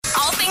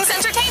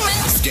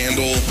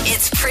scandal.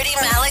 It's Pretty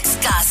Malik's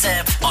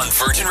Gossip On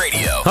Virgin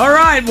Radio. All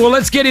right, well,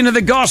 let's get into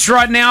the goss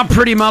right now.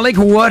 Pretty Malik,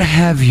 what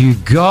have you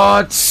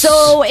got?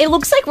 So it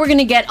looks like we're going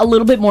to get a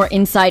little bit more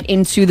insight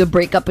into the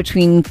breakup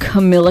between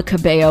Camilla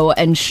Cabello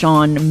and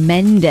Shawn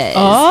Mendez.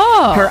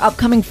 Oh. Her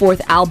upcoming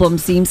fourth album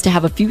seems to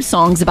have a few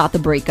songs about the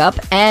breakup,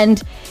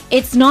 and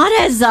it's not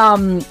as,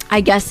 I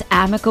guess,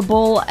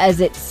 amicable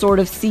as it sort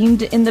of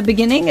seemed in the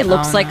beginning. It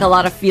looks like a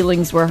lot of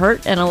feelings were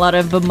hurt and a lot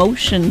of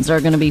emotions are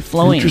going to be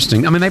flowing.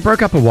 Interesting. I mean, they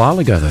broke up a while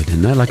ago, though,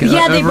 didn't they? Like They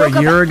over broke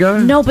a year ago?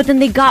 No, but then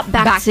they got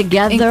back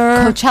together. in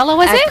Coachella,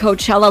 was at it?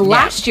 Coachella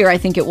last year, I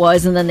think it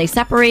was, and then they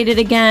separated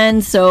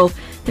again. So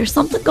there's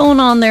something going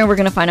on there. We're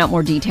going to find out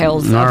more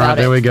details All about right,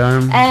 there it. we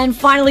go. And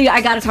finally,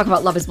 I got to talk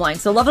about Love is Blind.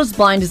 So Love is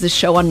Blind is a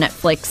show on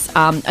Netflix.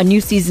 A new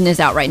season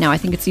is out right now. I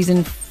think it's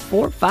season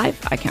 4 or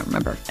 5. I can't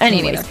remember.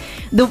 Anyways,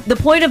 the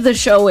point of the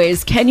show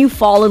is, can you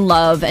fall in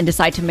love and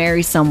decide to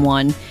marry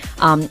someone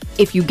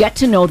if you get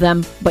to know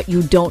them, but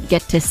you don't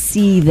get to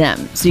see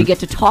them? So you get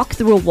to talk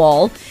through a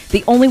wall.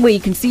 The only way you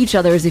can see each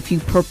other is if you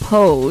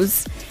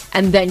propose,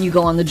 and then you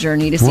go on the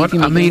journey to see if you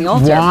meet the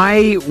altar.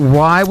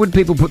 Why would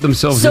people put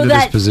themselves into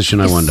this position,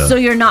 I wonder? So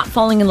you're not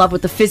falling in love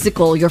with the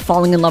physical, you're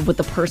falling in love with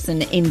the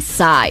person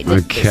inside.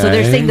 Okay. So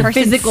they're saying the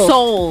Person's physical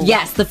soul.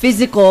 Yes, the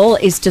physical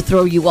is to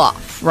throw you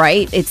off,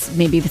 right?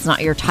 Maybe it's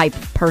not your type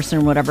of person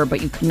or whatever,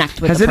 but you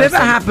connect with Has the it person.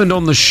 ever happened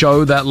on the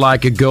show that,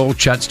 like, a girl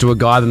chats to a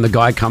guy, then the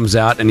guy comes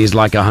out and he's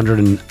like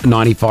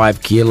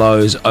 195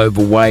 kilos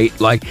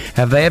overweight? Like,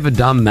 have they ever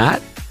done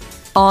that?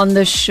 On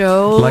the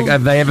show? Like,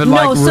 have they ever, No,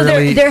 like, so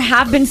really... there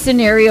have been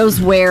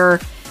scenarios where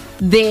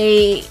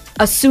they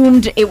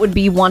assumed it would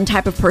be one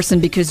type of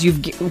person because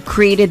you've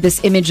created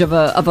this image of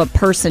a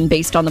person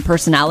based on the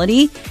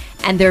personality,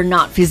 and they're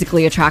not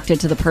physically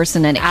attracted to the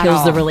person, and it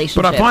kills the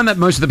relationship. But I find that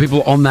most of the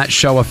people on that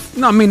show are,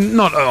 I mean,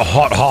 not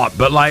hot,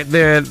 but like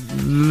they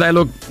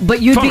look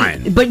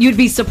fine. But you'd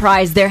be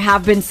surprised. There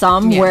have been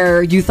some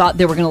where you thought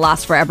they were going to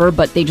last forever,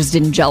 but they just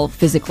didn't gel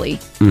physically.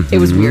 It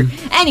was weird.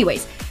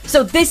 Anyways,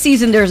 so this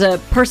season there's a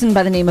person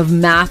by the name of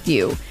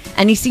Matthew,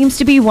 and he seems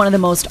to be one of the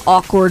most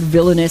awkward,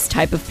 villainous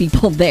type of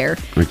people there.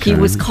 Okay. He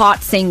was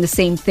caught saying the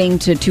same thing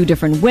to two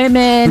different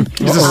women.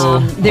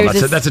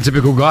 That's a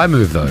typical guy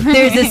move, though.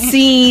 There's a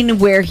scene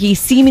where he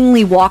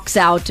seemingly walks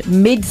out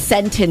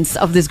mid-sentence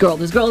of this girl.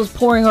 This girl is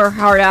pouring her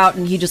heart out,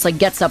 and he just like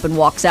gets up and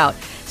walks out.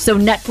 So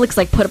Netflix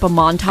like put up a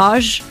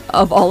montage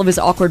of all of his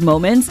awkward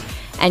moments,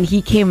 and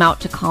he came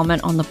out to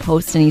comment on the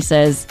post, and he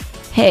says,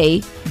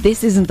 "Hey,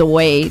 this isn't the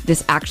way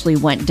this actually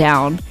went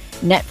down.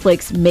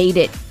 Netflix made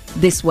it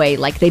this way.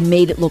 Like, they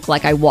made it look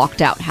like I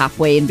walked out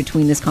halfway in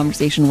between this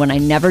conversation when I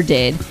never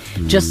did.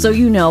 Just so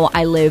you know,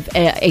 I live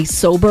a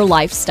sober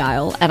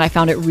lifestyle, and I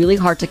found it really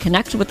hard to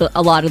connect with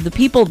a lot of the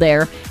people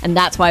there, and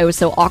that's why it was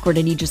so awkward."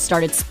 And he just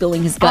started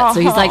spilling his guts. So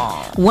he's like,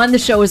 when the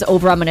show is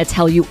over, I'm going to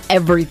tell you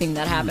everything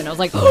that happened. I was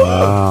like,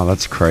 wow,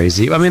 that's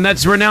crazy. I mean,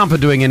 that's renowned for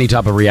doing any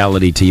type of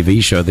reality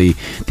TV show. The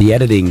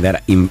editing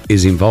that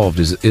is involved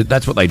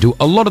that's what they do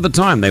a lot of the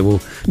time. They will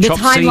chop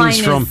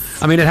scenes from.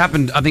 I mean, it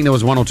happened. I think there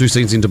was 1 or 2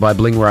 scenes in Dubai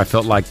Bling where I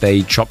felt like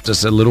they chopped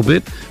us a little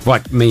bit,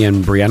 like me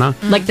and Brianna.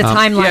 Like the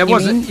timeline. Yeah, it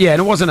wasn't. Yeah,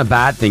 and it wasn't a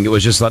bad thing. It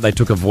was just like they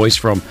took a voice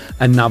from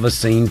another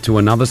scene to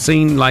another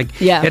scene. Like,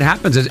 it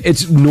happens.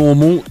 It's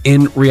normal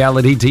in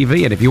reality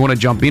TV, and if you want to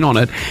jump in on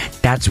it,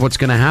 that's what's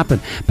going to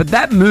happen. But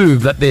that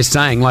move that they're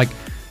saying, like,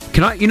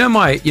 can I? You know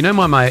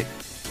my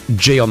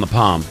G on the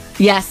palm.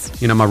 yes.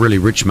 You know, my really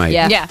rich mate.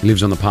 Yeah. He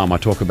lives on the palm. I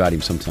talk about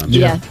him sometimes.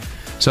 Yeah.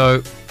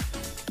 So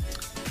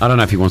I don't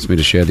know if he wants me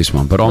to share this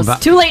one, but It's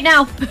too late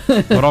now.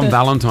 but on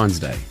Valentine's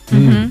Day,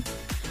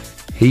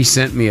 he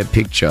sent me a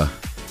picture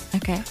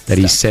that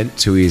he sent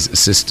to his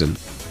assistant,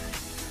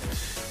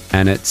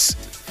 and it's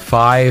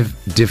 5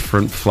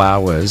 different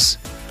flowers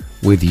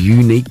with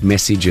unique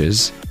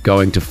messages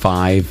going to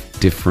 5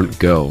 different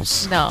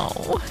girls.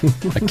 No.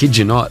 I kid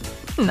you not.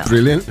 No.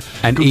 Brilliant.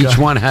 And each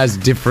one has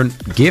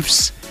different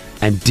gifts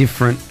and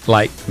different,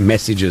 like,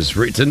 messages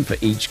written for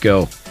each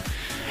girl.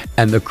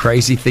 And the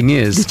crazy thing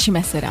is... Did she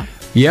mess it up?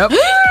 Yep.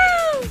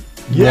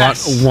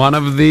 Yes. One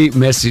of the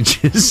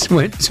messages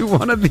went to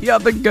one of the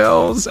other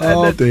girls,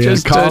 and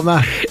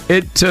karma.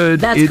 It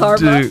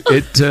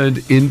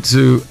turned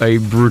into a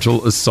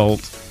brutal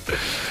assault.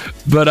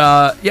 But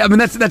yeah, I mean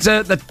that's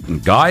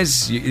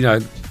guys, you know,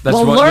 that's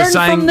what learn you're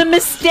saying. from the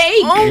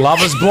mistake.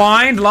 Love is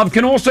blind. Love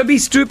can also be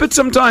stupid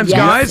sometimes, Yes,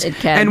 guys. it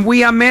can. And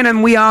we are men,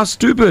 and we are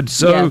stupid.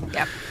 So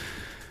Yeah.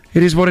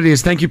 it is what it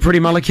is. Thank you, Pretty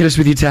Malik. Hit us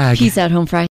with your tag. Peace out, home fry.